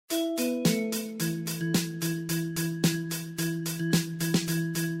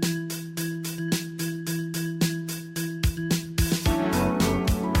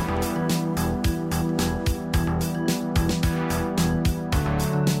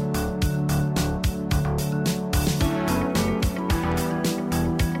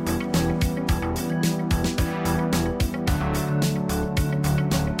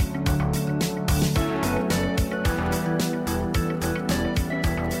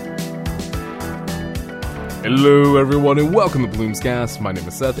Hello everyone and welcome to Bloomscast. My name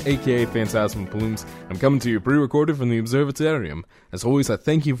is Seth, aka Phantasm Blooms. I'm coming to you pre-recorded from the Observatorium. As always, I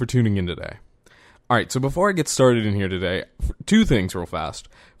thank you for tuning in today. Alright, so before I get started in here today, two things real fast.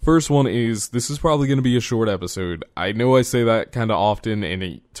 First one is, this is probably going to be a short episode. I know I say that kind of often, and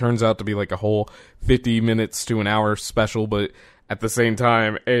it turns out to be like a whole 50 minutes to an hour special, but at the same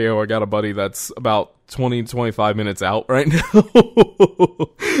time, ayo, I got a buddy that's about 20-25 minutes out right now.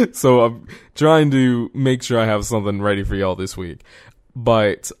 So I'm trying to make sure I have something ready for y'all this week.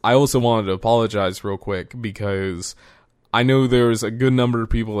 But I also wanted to apologize real quick because I know there's a good number of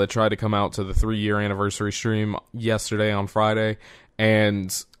people that tried to come out to the 3-year anniversary stream yesterday on Friday,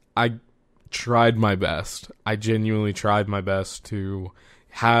 and I tried my best. I genuinely tried my best to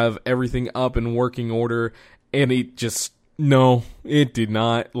have everything up in working order, and it just, no, it did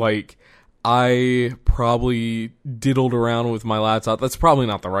not. Like, I probably diddled around with my laptop. That's probably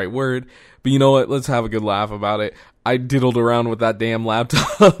not the right word, but you know what? Let's have a good laugh about it. I diddled around with that damn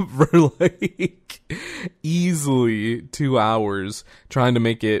laptop for like easily 2 hours trying to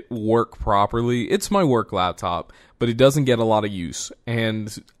make it work properly. It's my work laptop, but it doesn't get a lot of use.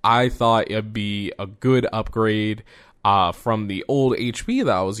 And I thought it'd be a good upgrade from the old HP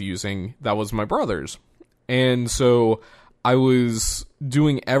that I was using. That was my brother's. And so I was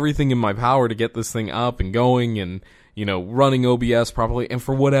doing everything in my power to get this thing up and going and, you know, running OBS properly. And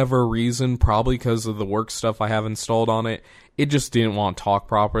for whatever reason, probably because of the work stuff I have installed on it, it just didn't want to talk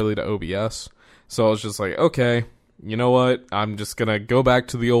properly to OBS. So I was just like, okay, you know what? I'm just going to go back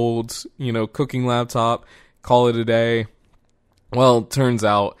to the old, you know, cooking laptop, call it a day. Well, it turns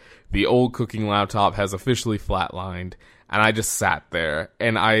out the old cooking laptop has officially flatlined. And I just sat there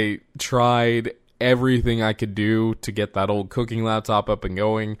and I tried everything I could do to get that old cooking laptop up and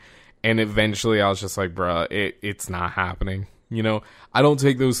going, and eventually I was just like, bruh, it's not happening. You know, I don't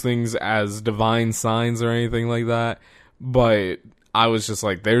take those things as divine signs or anything like that, but I was just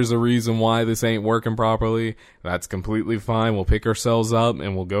like, there's a reason why this ain't working properly. That's completely fine. We'll pick ourselves up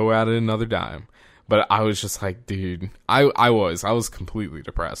and we'll go at it another time. But I was just like, dude, I was completely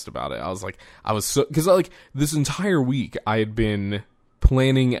depressed about it. I was like, because like this entire week I had been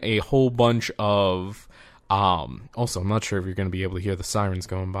planning a whole bunch of, also, I'm not sure if you're going to be able to hear the sirens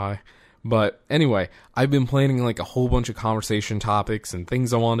going by, but anyway, I've been planning like a whole bunch of conversation topics and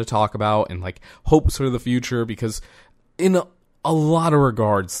things I want to talk about and like hopes for the future, because in a lot of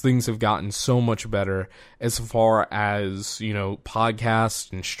regards, things have gotten so much better as far as, you know,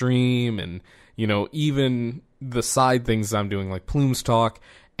 podcast and stream and, you know, even the side things I'm doing like Plumes Talk,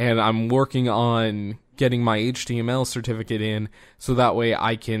 and I'm working on getting my HTML certificate in so that way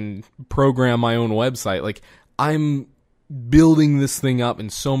I can program my own website. Like, I'm building this thing up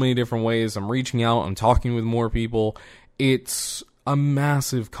in so many different ways. I'm reaching out, I'm talking with more people. It's a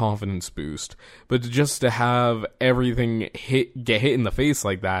massive confidence boost. But just to have everything get hit in the face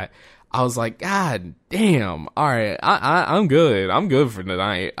like that, I was like, God damn, alright, I'm good. I'm good for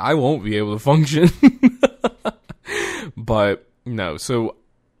tonight. I won't be able to function. But, no, so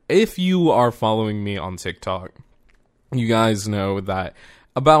if you are following me on TikTok, you guys know that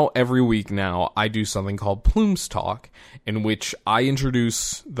about every week now, I do something called Plumes Talk, in which I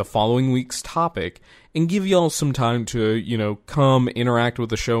introduce the following week's topic and give y'all some time to, you know, come interact with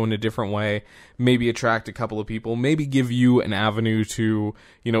the show in a different way, maybe attract a couple of people, maybe give you an avenue to,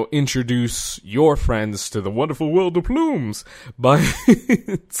 you know, introduce your friends to the wonderful world of Plumes. But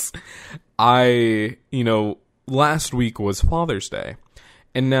you know, last week was Father's Day.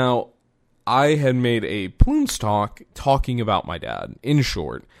 And now, I had made a Plumes Talk talking about my dad. In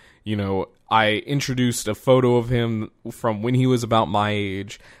short, you know, I introduced a photo of him from when he was about my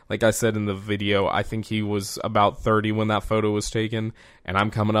age. Like I said in the video, I think he was about 30 when that photo was taken. And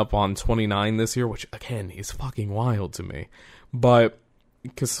I'm coming up on 29 this year, which, again, is fucking wild to me. But,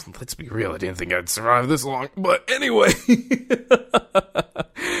 because, let's be real, I didn't think I'd survive this long. But anyway.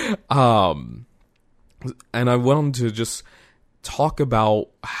 And I wanted to just talk about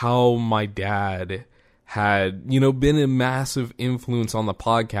how my dad had, you know, been a massive influence on the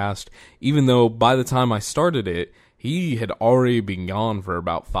podcast, even though by the time I started it, he had already been gone for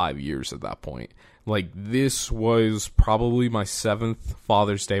about 5 years at that point. Like, this was probably my 7th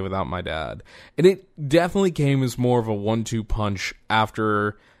Father's Day without my dad. And it definitely came as more of a 1-2 punch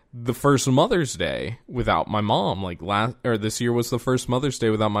after the first Mother's Day without my mom. Like, this year was the first Mother's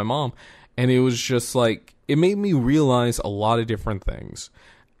Day without my mom. And it was just like, it made me realize a lot of different things.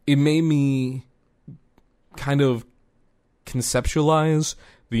 It made me kind of conceptualize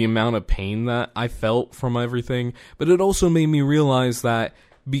the amount of pain that I felt from everything, but it also made me realize that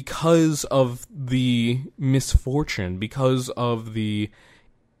because of the misfortune, because of the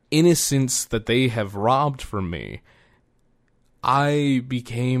innocence that they have robbed from me, I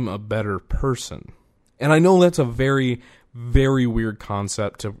became a better person. And I know that's a very, very weird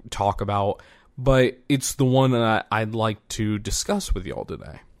concept to talk about, but it's the one that I'd like to discuss with y'all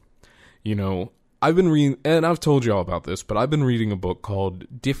today. You know, I've been reading, and I've told y'all about this, but I've been reading a book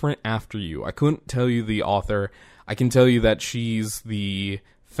called Different After You. I couldn't tell you the author. I can tell you that she's the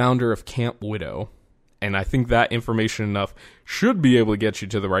founder of Camp Widow, and I think that information enough should be able to get you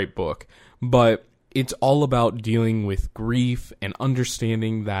to the right book. But it's all about dealing with grief and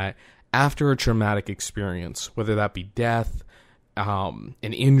understanding that after a traumatic experience, whether that be death, an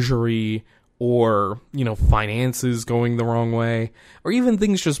injury, or, you know, finances going the wrong way, or even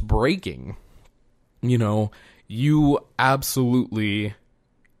things just breaking, you know, you absolutely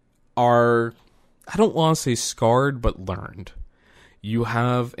are, I don't want to say scarred, but learned. You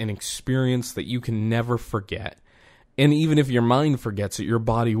have an experience that you can never forget. And even if your mind forgets it, your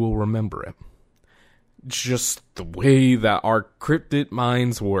body will remember it. It's just the way that our cryptid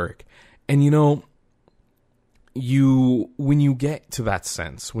minds work. And you know, when you get to that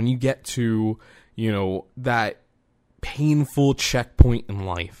sense, when you get to, you know, that painful checkpoint in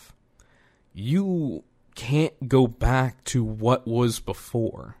life, you can't go back to what was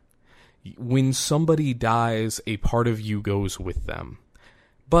before. When somebody dies, a part of you goes with them.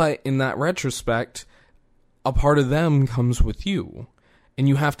 But in that retrospect, a part of them comes with you. And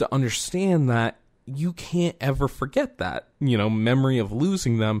you have to understand that you can't ever forget that, you know, memory of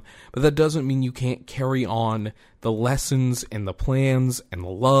losing them, but that doesn't mean you can't carry on the lessons and the plans and the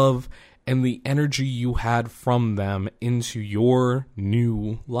love and the energy you had from them into your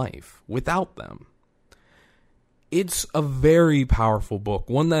new life without them. It's a very powerful book,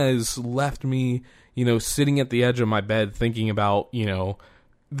 one that has left me, you know, sitting at the edge of my bed thinking about, you know,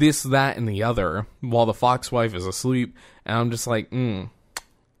 this, that, and the other while the foxwife is asleep, and I'm just like,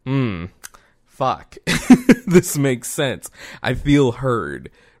 fuck. This makes sense. I feel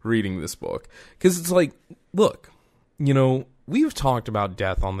heard reading this book. Because it's like, look, you know, we've talked about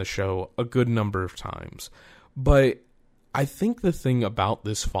death on the show a good number of times. But I think the thing about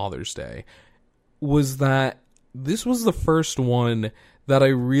this Father's Day was that this was the first one that I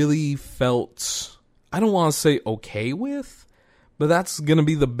really felt, I don't want to say okay with, but that's going to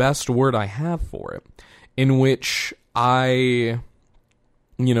be the best word I have for it. In which I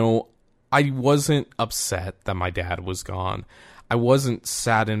wasn't upset that my dad was gone. I wasn't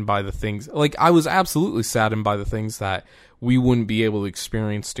saddened by the things, like, I was absolutely saddened by the things that we wouldn't be able to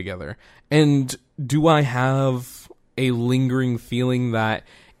experience together. And do I have a lingering feeling that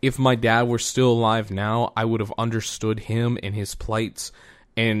if my dad were still alive now, I would have understood him and his plights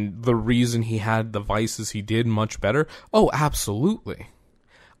and the reason he had the vices he did much better? Oh, absolutely.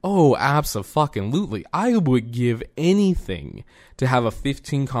 Oh, abso-fucking-lutely. I would give anything to have a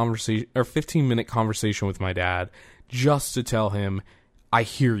 15-minute conversation with my dad just to tell him, I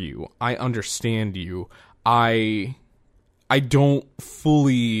hear you. I understand you. I don't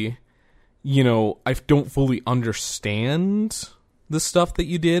fully, I don't fully understand the stuff that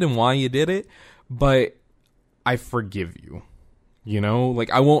you did and why you did it, but I forgive you.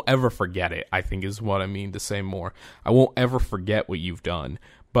 I won't ever forget it, I think is what I mean to say more. I won't ever forget what you've done,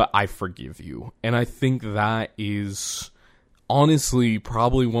 but I forgive you. And I think that is honestly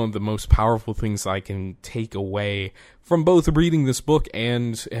probably one of the most powerful things I can take away from both reading this book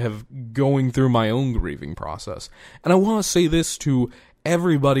and have going through my own grieving process. And I want to say this to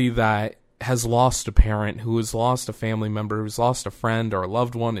everybody that has lost a parent, who has lost a family member, who's lost a friend or a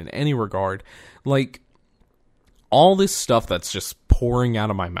loved one in any regard. Like, all this stuff that's just pouring out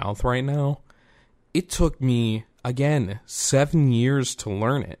of my mouth right now, it took me, again, 7 years to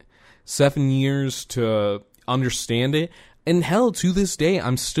learn it. 7 years to understand it. And hell, to this day,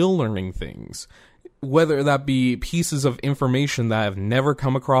 I'm still learning things. Whether that be pieces of information that I've never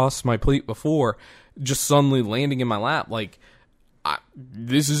come across my plate before, just suddenly landing in my lap, like,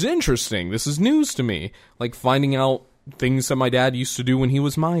 this is interesting. This is news to me. Like, finding out things that my dad used to do when he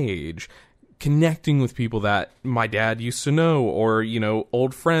was my age. Connecting with people that my dad used to know, or,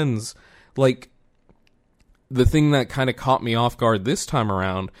 old friends. Like, the thing that kind of caught me off guard this time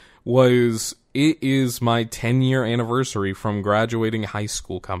around was it is my 10-year anniversary from graduating high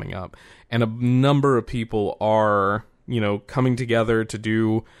school coming up. And a number of people are, coming together to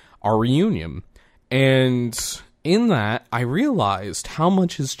do our reunion. And in that, I realized how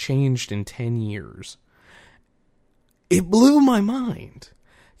much has changed in 10 years. It blew my mind.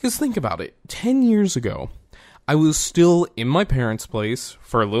 Because think about it, 10 years ago, I was still in my parents' place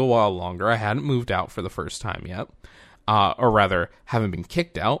for a little while longer. I hadn't moved out for the first time yet. Or rather, haven't been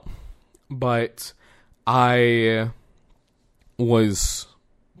kicked out. But I was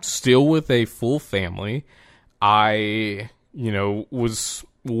still with a full family. I, was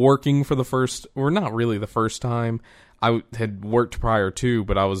working for the first, or not really the first time. I had worked prior to,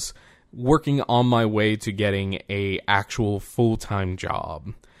 but I was working on my way to getting a actual full-time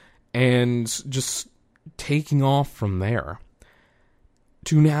job. And just taking off from there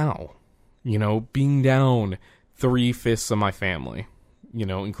to now, being down 3/5 of my family,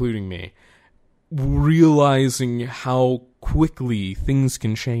 including me, realizing how quickly things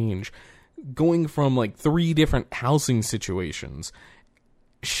can change, going from like 3 different housing situations.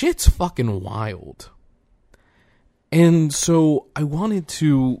 Shit's fucking wild. And so I wanted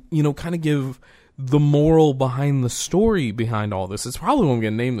to, kind of give the moral behind the story behind all this. It's probably what I'm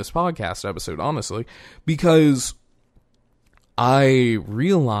going to name this podcast episode, honestly, because I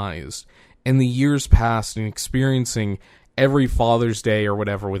realized in the years past and experiencing every Father's Day or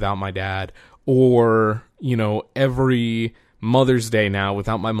whatever without my dad, or, every Mother's Day now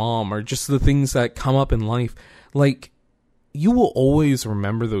without my mom, or just the things that come up in life, like, you will always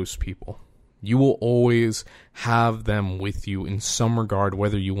remember those people. You will always have them with you in some regard,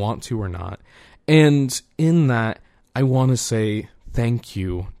 whether you want to or not. And in that, I want to say thank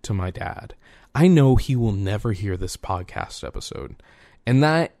you to my dad. I know he will never hear this podcast episode, and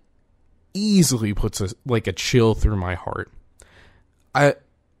that easily puts a chill through my heart.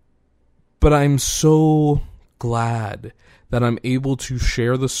 But I'm so glad that I'm able to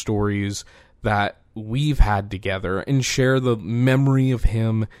share the stories that we've had together and share the memory of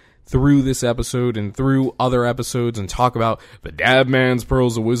him through this episode and through other episodes and talk about the Dad Man's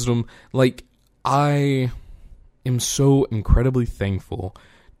Pearls of Wisdom. Like, I am so incredibly thankful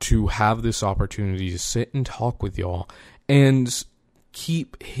to have this opportunity to sit and talk with y'all and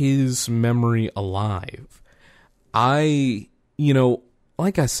keep his memory alive.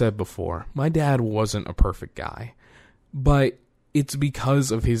 Like I said before, my dad wasn't a perfect guy, but it's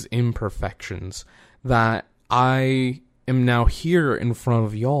because of his imperfections that I am now here in front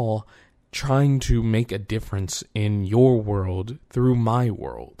of y'all trying to make a difference in your world through my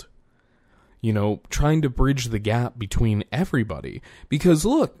world. Trying to bridge the gap between everybody. Because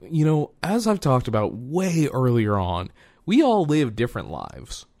look, as I've talked about way earlier on, we all live different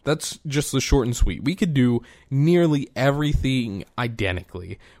lives. That's just the short and sweet. We could do nearly everything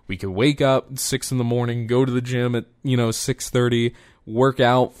identically. We could wake up at 6 in the morning, go to the gym at, 6:30, work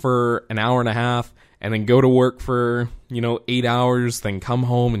out for an hour and a half, and then go to work for, 8 hours, then come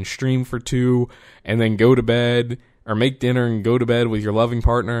home and stream for 2, and then go to bed, or make dinner and go to bed with your loving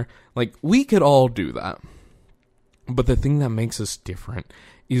partner. Like, we could all do that. But the thing that makes us different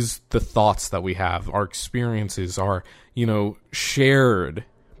is the thoughts that we have, our experiences, our, shared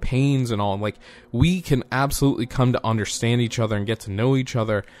pains and all. Like, we can absolutely come to understand each other and get to know each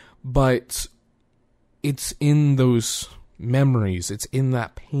other, but it's in those memories, it's in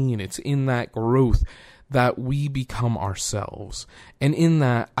that pain, it's in that growth that we become ourselves. And in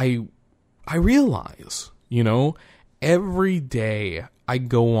that, I realize, every day I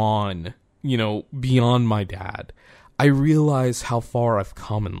go on, beyond my dad, I realize how far I've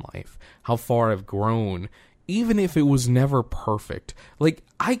come in life, how far I've grown, even if it was never perfect. Like,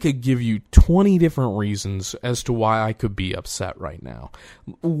 I could give you 20 different reasons as to why I could be upset right now.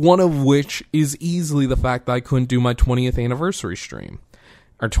 One of which is easily the fact that I couldn't do my 20th anniversary stream.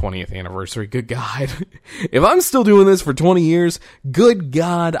 Or 20th anniversary, good God. If I'm still doing this for 20 years, good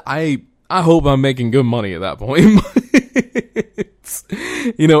God, I hope I'm making good money at that point.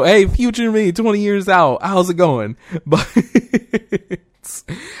 Hey, future me, 20 years out, how's it going? But,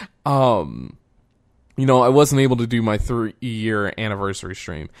 I wasn't able to do my 3-year anniversary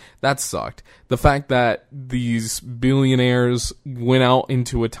stream. That sucked. The fact that these billionaires went out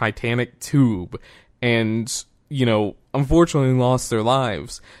into a Titanic tube and, unfortunately lost their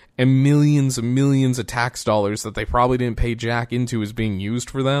lives, and millions of tax dollars that they probably didn't pay jack into is being used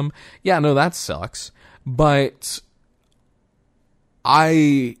for them. Yeah, no, that sucks. But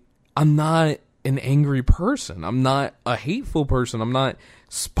I'm not an angry person. I'm not a hateful person. I'm not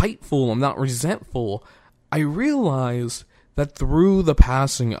spiteful. I'm not resentful. I realize that through the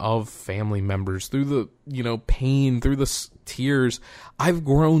passing of family members, through the, pain, through the tears, I've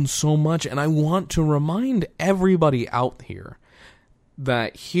grown so much, and I want to remind everybody out here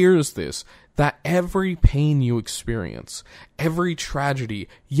that hears this, that every pain you experience, every tragedy,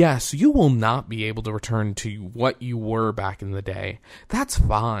 yes, you will not be able to return to what you were back in the day. That's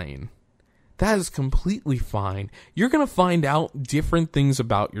fine. That is completely fine. You're going to find out different things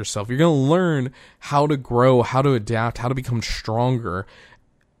about yourself. You're going to learn how to grow, how to adapt, how to become stronger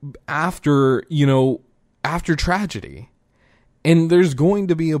after tragedy. And there's going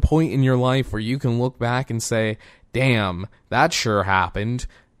to be a point in your life where you can look back and say, damn, that sure happened.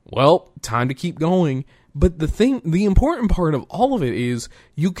 well, time to keep going. But the important part of all of it is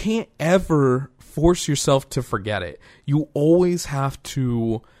you can't ever force yourself to forget it. You always have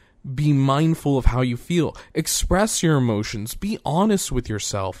to be mindful of how you feel. Express your emotions. Be honest with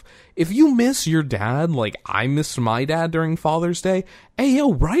yourself. If you miss your dad, like I missed my dad during Father's Day, hey,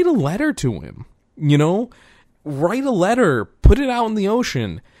 yo, write a letter to him. Write a letter. Put it out in the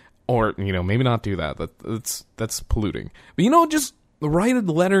ocean. Or, maybe not do that. That's polluting. But, just write a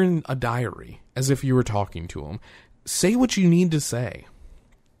letter in a diary as if you were talking to him. Say what you need to say.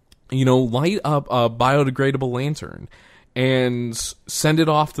 Light up a biodegradable lantern and send it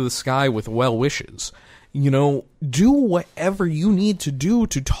off to the sky with well wishes. Do whatever you need to do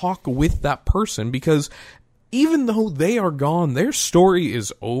to talk with that person, because even though they are gone, their story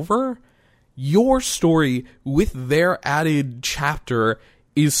is over. Your story with their added chapter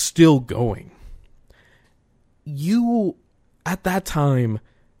is still going. You, at that time,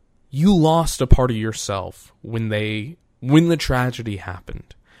 you lost a part of yourself when the tragedy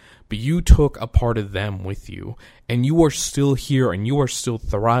happened. But you took a part of them with you, and you are still here, and you are still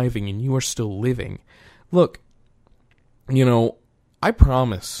thriving, and you are still living. Look, I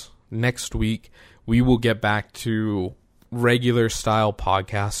promise next week we will get back to regular style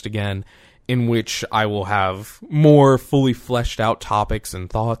podcast again, in which I will have more fully fleshed out topics and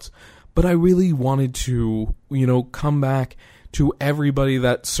thoughts. But I really wanted to, come back to everybody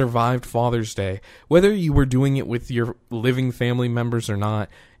that survived Father's Day. Whether you were doing it with your living family members or not,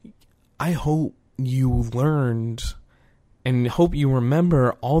 I hope you learned and hope you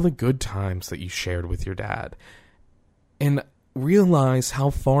remember all the good times that you shared with your dad. And realize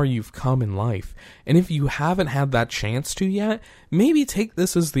how far you've come in life. And if you haven't had that chance to yet, maybe take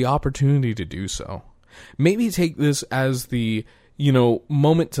this as the opportunity to do so. Maybe take this as the,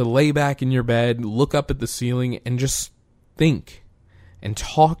 moment to lay back in your bed, look up at the ceiling, and just think. And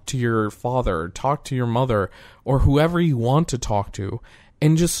talk to your father, or talk to your mother, or whoever you want to talk to.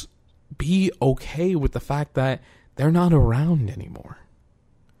 And just be okay with the fact that they're not around anymore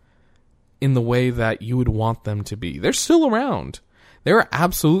in the way that you would want them to be. They're still around. They're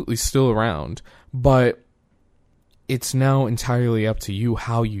absolutely still around, but it's now entirely up to you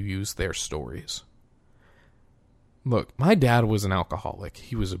how you use their stories. Look, my dad was an alcoholic.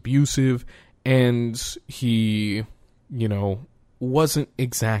 He was abusive, and he, wasn't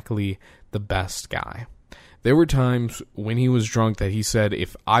exactly the best guy. There were times when he was drunk that he said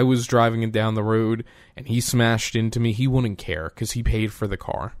if I was driving down the road and he smashed into me, he wouldn't care because he paid for the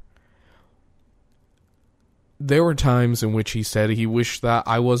car. There were times in which he said he wished that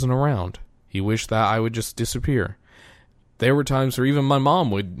I wasn't around. He wished that I would just disappear. There were times where even my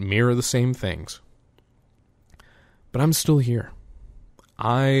mom would mirror the same things. But I'm still here.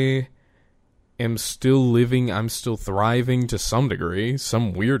 I am still living. I'm still thriving to some degree,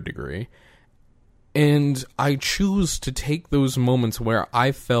 some weird degree. And I choose to take those moments where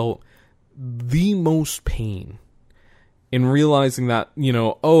I felt the most pain in realizing that,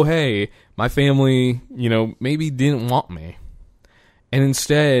 oh, hey, my family, maybe didn't want me. And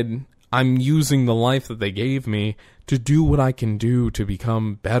instead, I'm using the life that they gave me to do what I can do to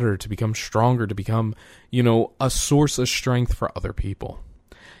become better, to become stronger, to become, a source of strength for other people.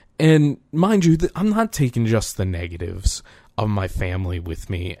 And mind you, I'm not taking just the negatives of my family with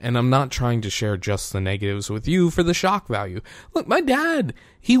me, and I'm not trying to share just the negatives with you for the shock value. Look, my dad,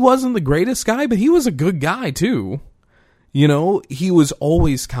 he wasn't the greatest guy, but he was a good guy too. He was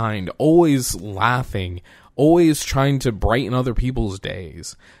always kind, always laughing, always trying to brighten other people's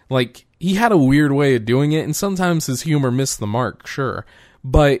days. Like, he had a weird way of doing it, and sometimes his humor missed the mark, sure.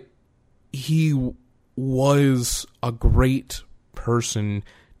 But he was a great person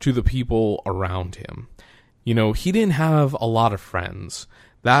to the people around him. He didn't have a lot of friends.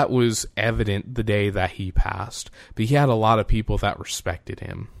 That was evident the day that he passed. But he had a lot of people that respected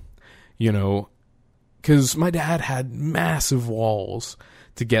him. Because my dad had massive walls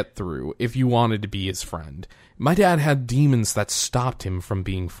to get through if you wanted to be his friend. My dad had demons that stopped him from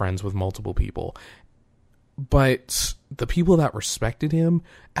being friends with multiple people. But the people that respected him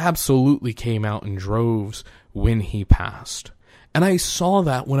absolutely came out in droves when he passed. And I saw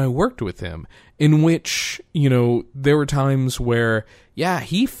that when I worked with him, in which, there were times where, yeah,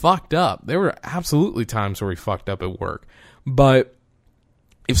 he fucked up. There were absolutely times where he fucked up at work. But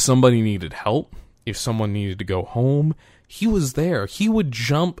if somebody needed help, if someone needed to go home, he was there. He would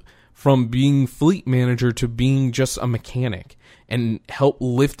jump from being fleet manager to being just a mechanic and help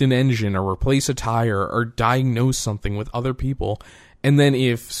lift an engine or replace a tire or diagnose something with other people. And then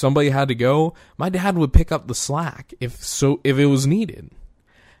if somebody had to go, my dad would pick up the slack if it was needed.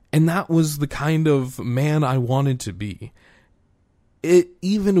 And that was the kind of man I wanted to be. it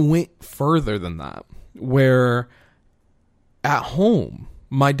even went further than that, where at home,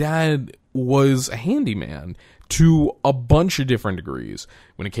 my dad was a handyman to a bunch of different degrees.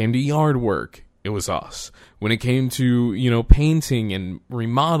 When it came to yard work, it was us. When it came to, painting and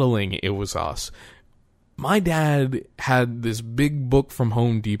remodeling, it was us. My dad had this big book from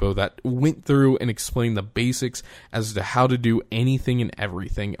Home Depot that went through and explained the basics as to how to do anything and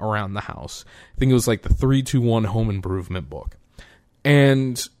everything around the house. I think it was like the 3-2-1 home improvement book.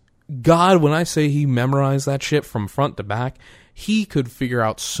 And God, when I say he memorized that shit from front to back, he could figure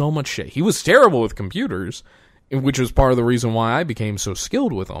out so much shit. He was terrible with computers, which was part of the reason why I became so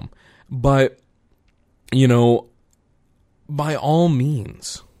skilled with them. But, by all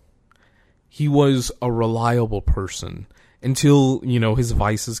means, he was a reliable person until, his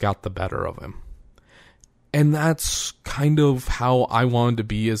vices got the better of him. And that's kind of how I wanted to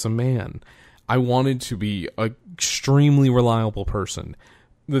be as a man. I wanted to be an extremely reliable person.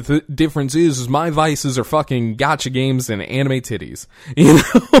 The difference is my vices are fucking gacha games and anime titties.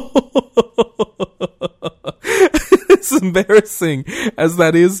 As embarrassing as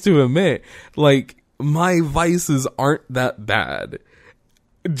that is to admit, my vices aren't that bad.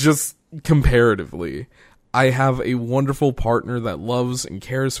 Just comparatively. I have a wonderful partner that loves and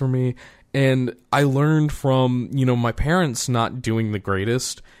cares for me, and I learned from, my parents not doing the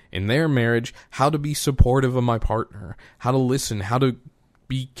greatest in their marriage, how to be supportive of my partner, how to listen, how to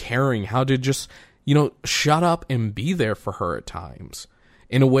be caring, how to just, shut up and be there for her at times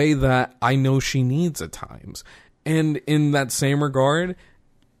in a way that I know she needs at times. And in that same regard,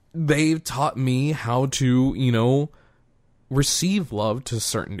 they've taught me how to, receive love to a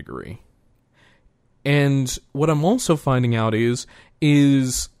certain degree. And what I'm also finding out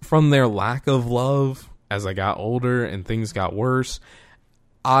is from their lack of love as I got older and things got worse,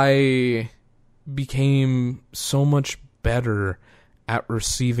 I became so much better at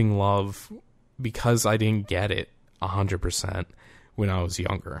receiving love because I didn't get it 100% when I was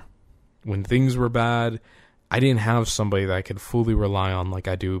younger. When things were bad, I didn't have somebody that I could fully rely on like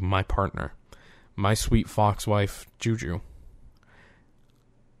I do my partner, my sweet fox wife, Juju.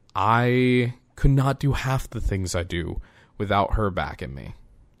 I could not do half the things I do without her backing me.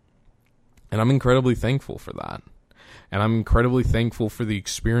 And I'm incredibly thankful for that. And I'm incredibly thankful for the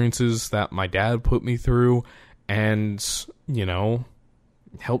experiences that my dad put me through and,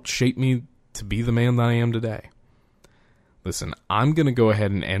 helped shape me to be the man that I am today. Listen, I'm going to go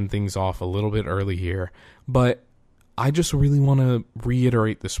ahead and end things off a little bit early here, but I just really want to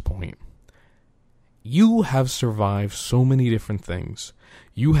reiterate this point. You have survived so many different things.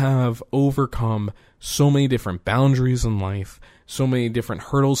 You have overcome so many different boundaries in life, so many different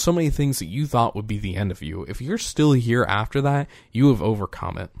hurdles, so many things that you thought would be the end of you. If you're still here after that, you have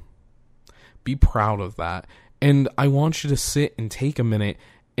overcome it. Be proud of that. And I want you to sit and take a minute.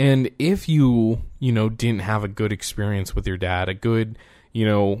 And if you, didn't have a good experience with your dad, a good,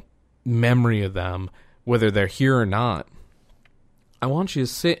 memory of them, whether they're here or not, I want you to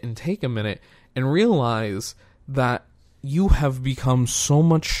sit and take a minute and realize that you have become so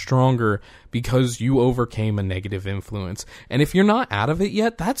much stronger because you overcame a negative influence. And if you're not out of it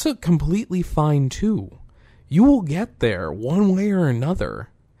yet, that's completely fine too. You will get there one way or another.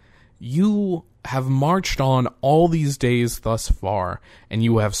 You have marched on all these days thus far, and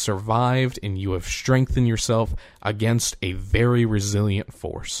you have survived and you have strengthened yourself against a very resilient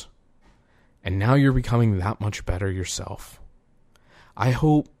force. And now you're becoming that much better yourself. I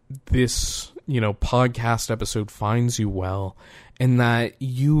hope this, podcast episode finds you well, and that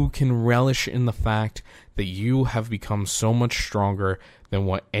you can relish in the fact that you have become so much stronger than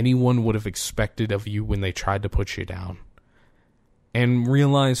what anyone would have expected of you when they tried to put you down. And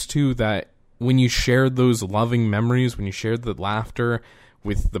realize too that when you shared those loving memories, when you shared the laughter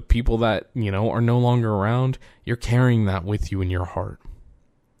with the people that, are no longer around, you're carrying that with you in your heart.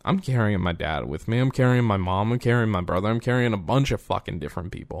 I'm carrying my dad with me. I'm carrying my mom. I'm carrying my brother. I'm carrying a bunch of fucking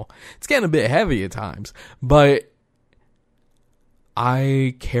different people. It's getting a bit heavy at times, but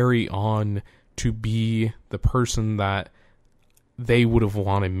I carry on to be the person that they would have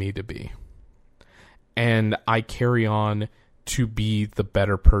wanted me to be. And I carry on to be the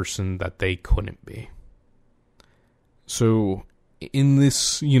better person that they couldn't be. So in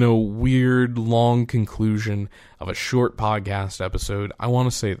this, weird, long conclusion of a short podcast episode, I want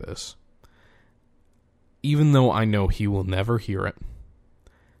to say this. Even though I know he will never hear it,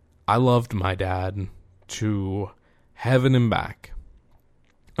 I loved my dad to heaven and back.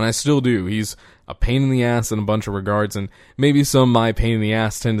 And I still do. He's a pain in the ass in a bunch of regards, and maybe some of my pain in the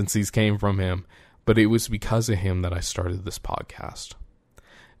ass tendencies came from him, but it was because of him that I started this podcast.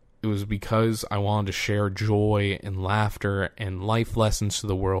 it was because I wanted to share joy and laughter and life lessons to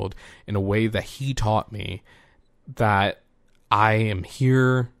the world in a way that he taught me, that I am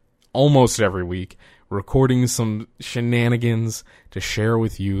here almost every week recording some shenanigans to share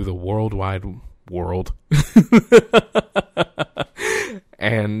with you, the worldwide world.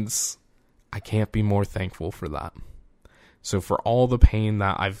 And I can't be more thankful for that. So for all the pain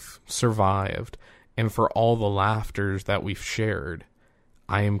that I've survived and for all the laughters that we've shared,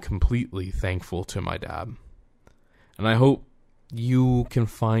 I am completely thankful to my dad. And I hope you can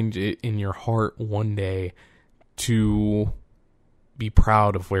find it in your heart one day to be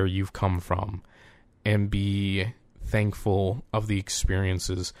proud of where you've come from and be thankful of the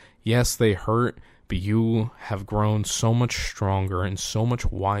experiences. Yes, they hurt, but you have grown so much stronger and so much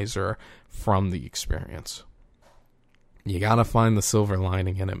wiser from the experience. You gotta find the silver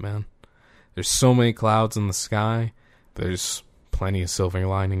lining in it, man. There's so many clouds in the sky. There's plenty of silver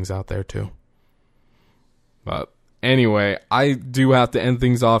linings out there too. But anyway, I do have to end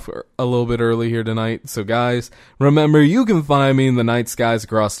things off a little bit early here tonight. So guys, remember, you can find me in the night skies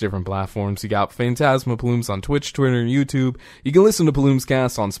across different platforms. You got Phantasma Plumes on Twitch, Twitter, and YouTube. You can listen to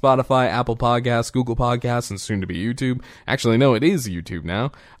Bloomscast on Spotify, Apple Podcasts, Google Podcasts, and soon to be YouTube. Actually, no, it is YouTube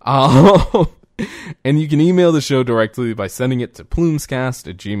now. And you can email the show directly by sending it to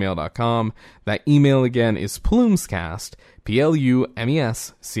plumescast@gmail.com. That email again is plumescast,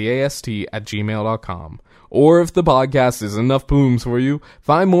 plumescast @gmail.com. Or if the podcast is enough plumes for you,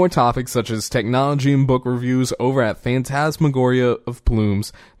 find more topics such as technology and book reviews over at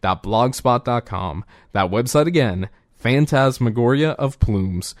phantasmagoriaofplumes.blogspot.com. That website again,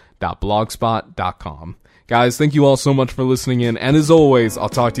 phantasmagoriaofplumes.blogspot.com. Guys, thank you all so much for listening in, and as always, I'll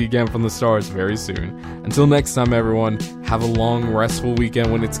talk to you again from the stars very soon. Until next time, everyone, have a long, restful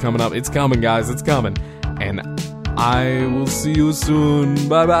weekend when it's coming up. It's coming, guys, it's coming. And I will see you soon.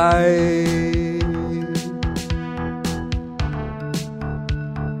 Bye-bye.